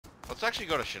Let's actually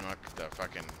go to Chinook. The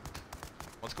fucking.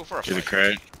 Let's go for a Do the fight.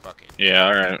 crate. Fucking. Yeah,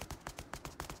 alright.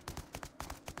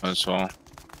 That's all.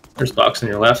 There's box on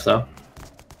your left, though.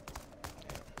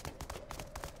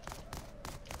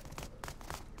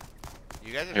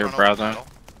 You guys Here, are Bradley.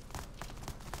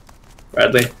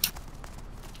 Bradley.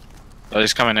 Oh,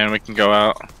 he's coming in. We can go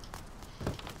out.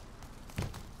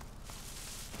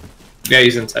 Yeah,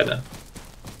 he's inside now.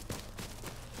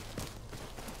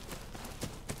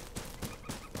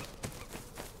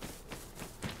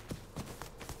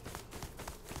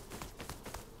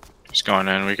 He's going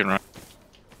in. We can run.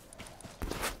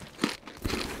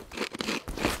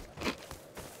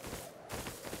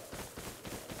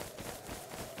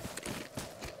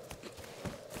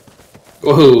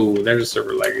 Whoa, there's a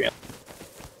server lag again.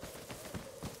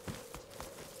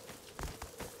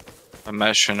 I'm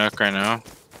at Chinook right now.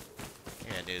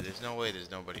 Yeah, dude. There's no way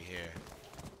there's nobody here.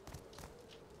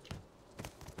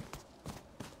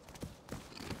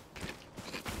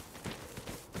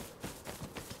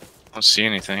 I don't see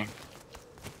anything.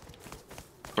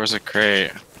 Where's the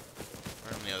crate?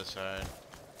 We're on the other side.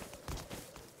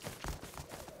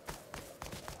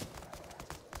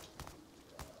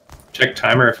 Check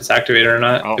timer if it's activated or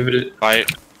not. Oh, If it is...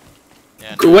 fight.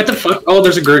 Yeah, What the fuck? Oh,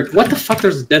 there's a group. What the fuck?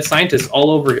 There's dead scientists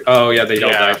all over. Oh yeah, they all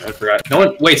Yeah. died. I forgot. No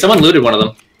one. Wait, someone looted one of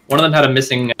them. One of them had a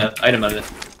missing item on it.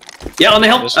 Yeah, on the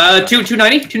hill.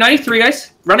 290, three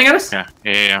guys running at us. Yeah,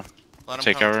 yeah, yeah. Let 'em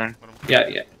Take come. over. Let 'em come. Yeah,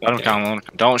 yeah. Let him come. Let him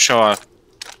come. Don't show up.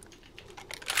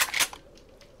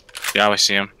 Yeah, we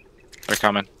see him. They're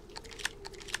coming.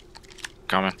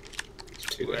 Coming.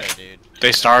 Yeah, dude.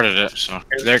 They started it, so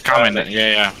they're coming. Yeah,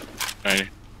 yeah. Ready.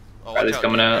 Oh, Bradley's watch out,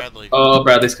 coming dude, out. Bradley. Oh,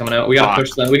 Bradley's coming out. We gotta Fuck.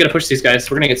 push them. We gotta push these guys.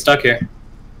 We're gonna get stuck here.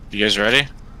 You guys ready?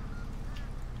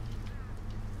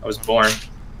 I was born.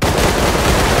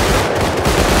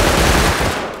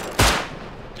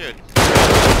 Dude.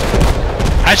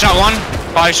 Headshot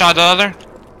one. Body shot the other.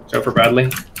 So for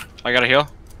Bradley. I got a heal.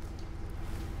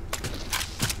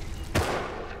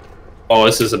 Oh,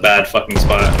 this is a bad fucking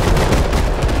spot.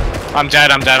 I'm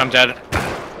dead. I'm dead. I'm dead.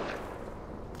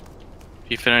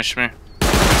 He finished me.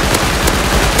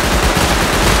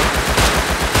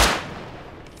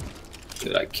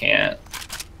 Dude, I can't.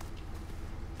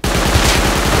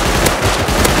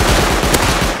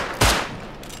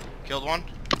 Killed one.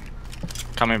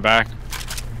 Coming back.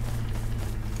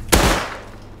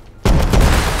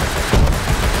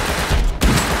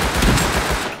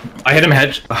 I hit him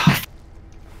head.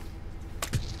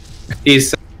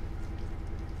 He's.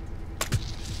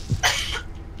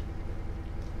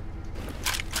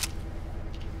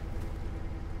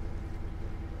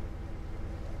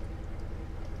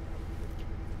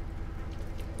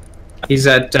 He's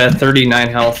at 39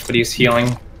 health, but he's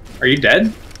healing. Are you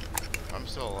dead? I'm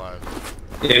still alive.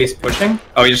 Yeah, he's pushing.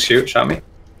 Oh, he just shot me.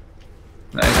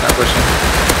 No, he's not pushing.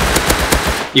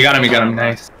 You got him, you got him.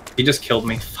 Nice. He just killed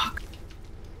me. Fuck.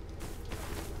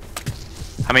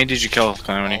 How many did you kill,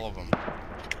 Calamity? All of them.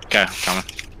 Okay, coming.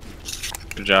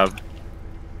 Good job.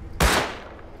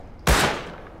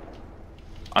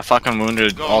 I fucking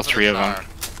wounded Go all into the three of them.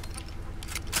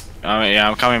 star. Yeah,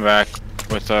 I'm coming back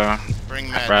with Bring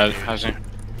Matt. Brad. Dude. How's he?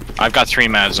 I've got 3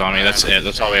 meds on me. That's it.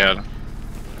 That's all we had.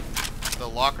 The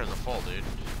lockers are full, dude.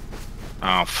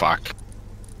 Oh fuck.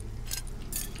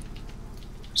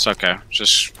 It's okay.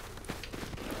 Just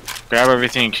grab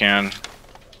everything you can.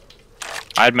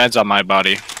 I had meds on my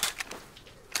body.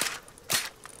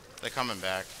 They're coming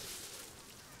back.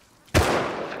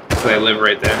 So they live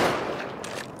right there.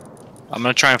 I'm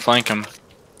gonna try and flank him.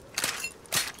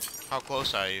 How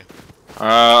close are you?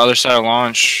 Other side of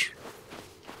launch.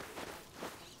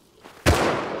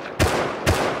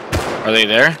 Are they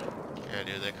there? Yeah,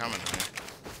 dude, they're coming to me.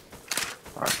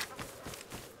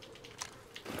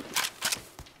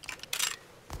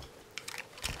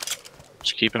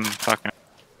 Just keep him fucking.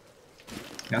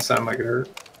 That sounded like it hurt.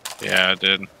 Yeah, it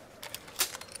did.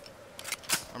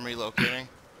 I'm relocating.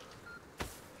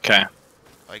 Okay.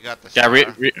 I got the Yeah,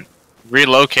 star.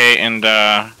 relocate and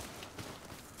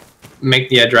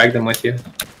Drag them with you.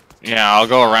 yeah, I'll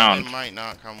go around. They might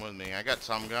not come with me. I got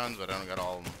some guns, but I don't got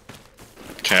all of them.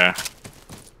 Okay.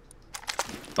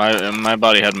 My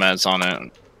body had meds on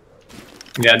it.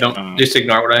 Yeah, don't just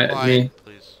ignore what Fly, me.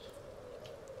 please.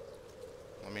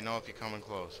 Let me know if you're coming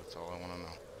close. That's all I want to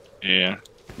know. Yeah.